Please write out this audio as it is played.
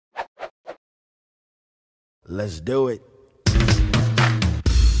Let's do it.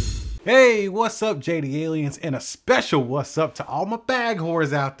 Hey, what's up, JD Aliens, and a special what's up to all my bag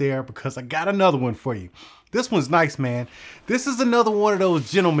whores out there, because I got another one for you. This one's nice, man. This is another one of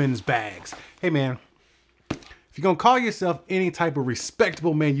those gentleman's bags. Hey, man, if you're gonna call yourself any type of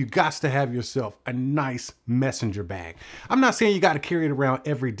respectable man, you got to have yourself a nice messenger bag. I'm not saying you got to carry it around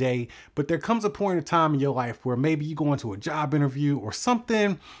every day, but there comes a point in time in your life where maybe you go into a job interview or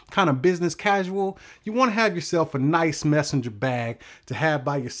something kind of business casual. You want to have yourself a nice messenger bag to have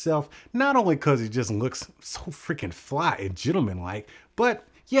by yourself, not only because it just looks so freaking fly and gentleman-like, but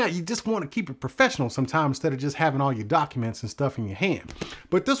yeah, you just want to keep it professional sometimes instead of just having all your documents and stuff in your hand.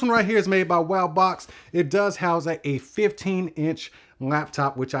 But this one right here is made by Wowbox. It does house a 15-inch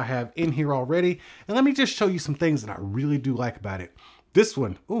laptop, which I have in here already. And let me just show you some things that I really do like about it. This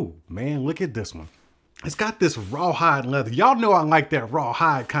one, ooh, man, look at this one. It's got this rawhide leather. Y'all know I like that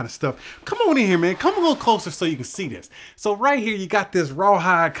rawhide kind of stuff. Come on in here, man. Come a little closer so you can see this. So right here, you got this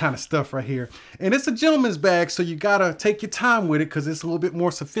rawhide kind of stuff right here. And it's a gentleman's bag, so you gotta take your time with it because it's a little bit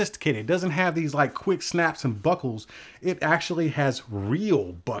more sophisticated. It doesn't have these like quick snaps and buckles. It actually has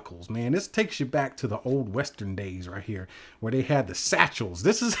real buckles, man. This takes you back to the old Western days right here where they had the satchels.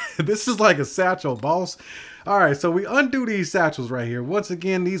 This is like a satchel, boss. All right, so we undo these satchels right here. Once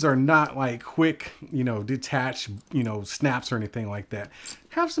again, these are not like quick, detach, snaps or anything like that.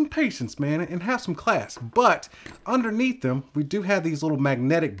 Have some patience, man, and have some class. But underneath them, we do have these little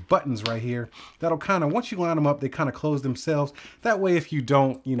magnetic buttons right here that'll kind of, once you line them up, they kind of close themselves. That way, if you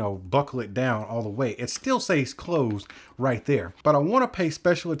don't, buckle it down all the way, it still stays closed right there. But I want to pay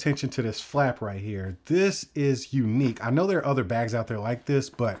special attention to this flap right here. This is unique. I know there are other bags out there like this,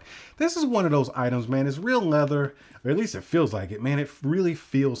 but this is one of those items, man. It's real leather, or at least it feels like it, man. It really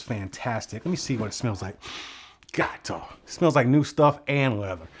feels fantastic. Let me see what it smells like. God, it smells like new stuff and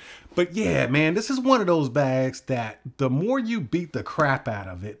leather. But yeah, man, this is one of those bags that the more you beat the crap out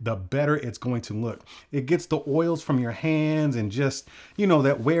of it, the better it's going to look. It gets the oils from your hands and just,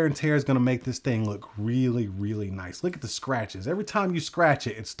 that wear and tear is going to make this thing look really, really nice. Look at the scratches. Every time you scratch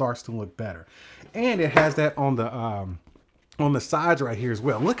it, it starts to look better. And it has that on the sides right here as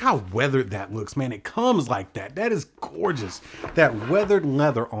well. Look how weathered that looks, man. It comes like that. That is gorgeous. That weathered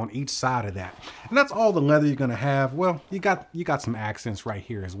leather on each side of that. And that's all the leather you're gonna have. Well, you got some accents right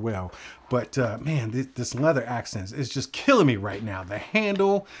here as well. But man, this leather accents is just killing me right now. The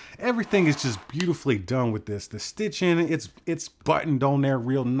handle, everything is just beautifully done with this. The stitching, it's buttoned on there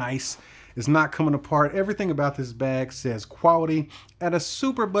real nice. It's not coming apart. Everything about this bag says quality at a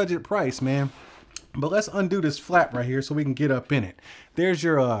super budget price, man. But let's undo this flap right here so we can get up in it. There's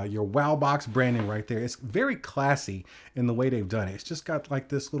your Wowbox branding right there. It's very classy in the way they've done it. It's just got like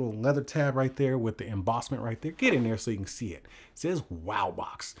this little leather tab right there with the embossment right there. Get in there so you can see it. It says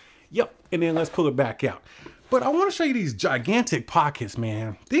Wowbox. Yep, and then let's pull it back out. But I want to show you these gigantic pockets,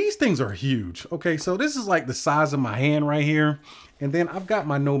 man. These things are huge. Okay, so this is like the size of my hand right here. And then I've got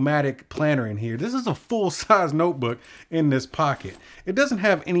my nomadic planner in here. This is a full-size notebook in this pocket. It doesn't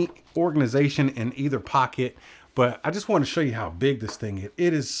have any organization in either pocket, but I just want to show you how big this thing is.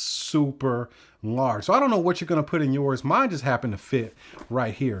 It is super large. So I don't know what you're going to put in yours. Mine just happened to fit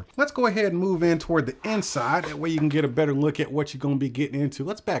right here. Let's go ahead and move in toward the inside. That way you can get a better look at what you're going to be getting into.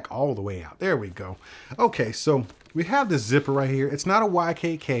 Let's back all the way out. There we go. Okay, so we have this zipper right here. It's not a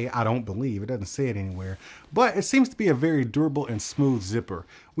YKK, I don't believe. It doesn't say it anywhere. But it seems to be a very durable and smooth zipper.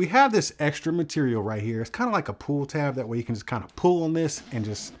 We have this extra material right here. It's kind of like a pull tab. That way you can just kind of pull on this and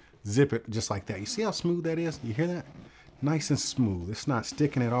just zip it just like that. You see how smooth that is? You hear that? Nice and smooth. It's not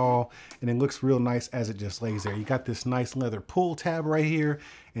sticking at all, and it looks real nice as it just lays there. You got this nice leather pull tab right here,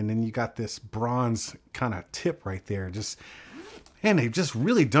 and then you got this bronze kind of tip right there. And they've just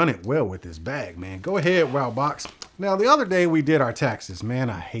really done it well with this bag, man. Go ahead, Wowbox. Now, the other day we did our taxes. Man,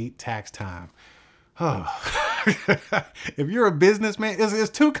 I hate tax time. Oh. If you're a businessman,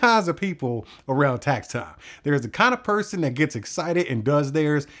 there's two kinds of people around tax time. There's the kind of person that gets excited and does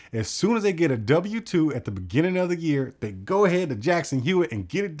theirs as soon as they get a W-2 at the beginning of the year. They go ahead to Jackson Hewitt and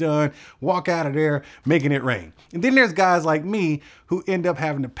get it done, walk out of there making it rain. And then there's guys like me who end up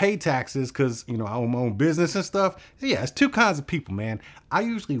having to pay taxes because, I own my own business and stuff. So yeah, it's two kinds of people, man. I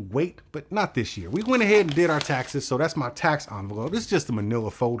usually wait, but not this year. We went ahead and did our taxes, so that's my tax envelope. It's just a manila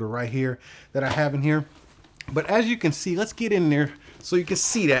folder right here that I have in here. But as you can see, let's get in there so you can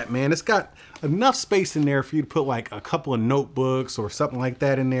see that, man. It's got enough space in there for you to put like a couple of notebooks or something like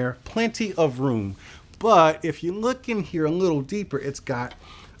that in there. Plenty of room. But if you look in here a little deeper, it's got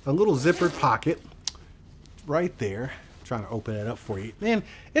a little zippered pocket right there. trying to open it up for you. Then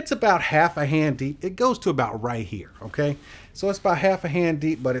it's about half a hand deep. It goes to about right here, okay? So it's about half a hand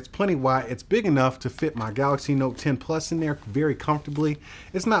deep, but it's plenty wide. It's big enough to fit my Galaxy Note 10 Plus in there very comfortably.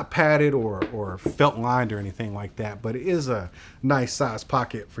 It's not padded or felt lined or anything like that, but it is a nice size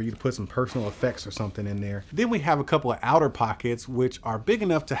pocket for you to put some personal effects or something in there. Then we have a couple of outer pockets, which are big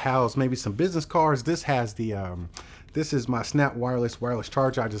enough to house maybe some business cards. This has the, this is my Snap wireless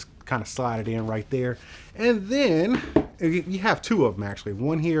charger. I just kind of slide it in right there. And then you have two of them actually,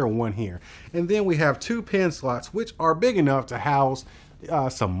 one here and one here. And then we have two pen slots, which are big enough to house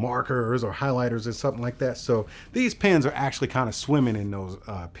some markers or highlighters or something like that. So these pens are actually kind of swimming in those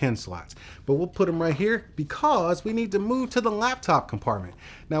pen slots. But we'll put them right here because we need to move to the laptop compartment.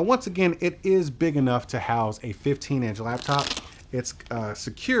 Now, once again, it is big enough to house a 15-inch laptop. It's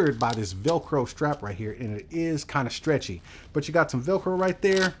secured by this Velcro strap right here, and it is kind of stretchy. But you got some Velcro right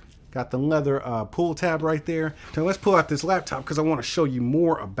there. Got the leather pull tab right there. So let's pull out this laptop because I want to show you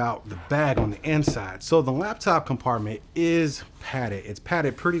more about the bag on the inside. So the laptop compartment is padded. It's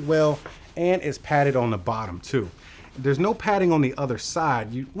padded pretty well, and it's padded on the bottom too. There's no padding on the other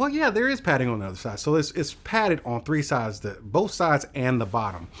side. Well, yeah, there is padding on the other side. So it's padded on three sides, both sides and the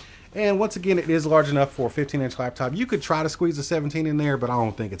bottom. And once again, it is large enough for a 15-inch laptop. You could try to squeeze a 17 in there, but I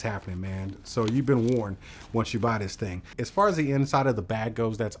don't think it's happening, man. So you've been warned once you buy this thing. As far as the inside of the bag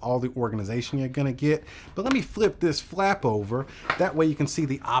goes, that's all the organization you're gonna get. But let me flip this flap over. That way you can see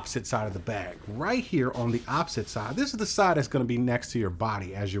the opposite side of the bag. Right here on the opposite side, this is the side that's gonna be next to your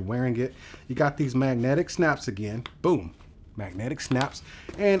body as you're wearing it. You got these magnetic snaps again, boom. Magnetic snaps,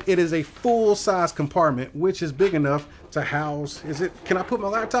 and it is a full-size compartment, which is big enough to house. Can I put my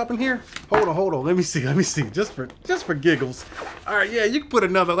laptop in here? Hold on, let me see, just for giggles. All right, yeah, you can put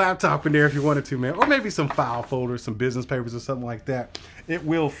another laptop in there if you wanted to, man, or maybe some file folders, some business papers or something like that. It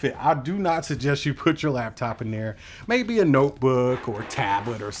will fit. I do not suggest you put your laptop in there. Maybe a notebook or a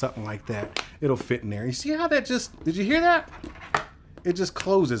tablet or something like that. It'll fit in there. You see how that did you hear that? It just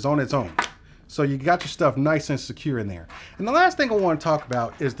closes on its own. So you got your stuff nice and secure in there. And the last thing I want to talk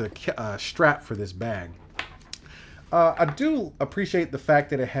about is the strap for this bag. I do appreciate the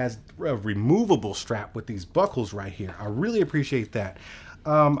fact that it has a removable strap with these buckles right here. I really appreciate that.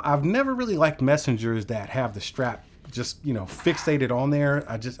 I've never really liked messengers that have the strap just, you know, fixated on there.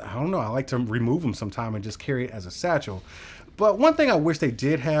 I don't know. I like to remove them sometime and just carry it as a satchel. But one thing I wish they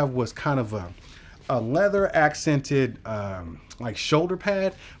did have was kind of a leather accented like shoulder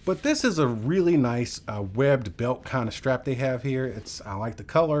pad, but this is a really nice webbed belt kind of strap they have here. I like the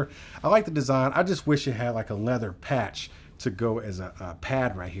color, I like the design. I just wish it had like a leather patch to go as a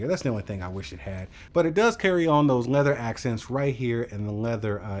pad right here. That's the only thing I wish it had. But it does carry on those leather accents right here and the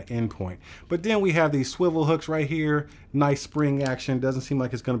leather end point. But then we have these swivel hooks right here. Nice spring action. Doesn't seem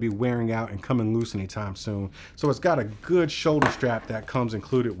like it's going to be wearing out and coming loose anytime soon. So it's got a good shoulder strap that comes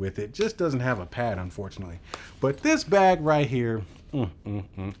included with it. Just doesn't have a pad, unfortunately. But this bag right here,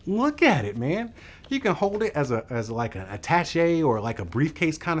 look at it, man. You can hold it as like an attaché or like a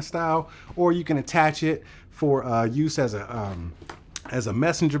briefcase kind of style, or you can attach it for use as a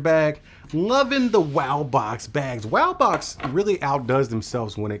messenger bag. Loving the Wowbox bags. Wowbox really outdoes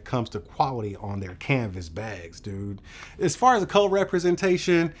themselves when it comes to quality on their canvas bags, dude. As far as the color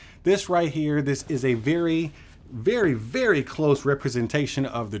representation, this right here, this is a very, very close representation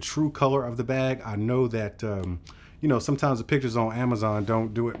of the true color of the bag. I know that you know, sometimes the pictures on Amazon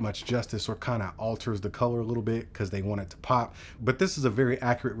don't do it much justice or kind of alters the color a little bit because they want it to pop. But this is a very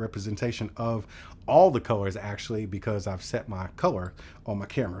accurate representation of all the colors actually, because I've set my color on my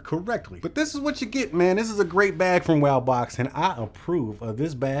camera correctly. But this is what you get, man. This is a great bag from Wowbox, and I approve of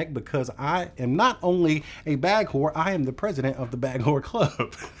this bag because I am not only a bag whore, I am the president of the Bag Whore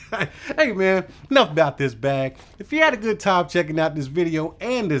Club. Hey man, enough about this bag. If you had a good time checking out this video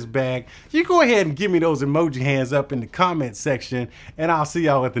and this bag, you go ahead and give me those emoji hands up in the comment section, and I'll see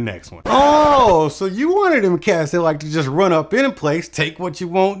y'all at the next one. Oh, so you wanted them cats that like to just run up in a place, take what you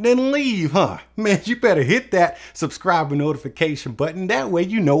want, then leave, huh? Man, you better hit that subscribe and notification button. That way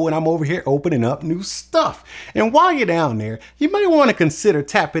you know when I'm over here opening up new stuff. And while you're down there, you might want to consider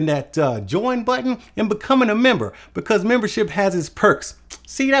tapping that join button and becoming a member, because membership has its perks.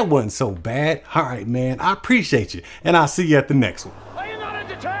 See, that wasn't so bad. All right, man, I appreciate you, and I'll see you at the next one. Are you not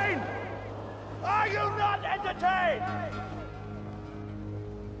entertained? Are you not entertained?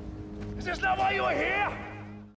 Is this not why you are here?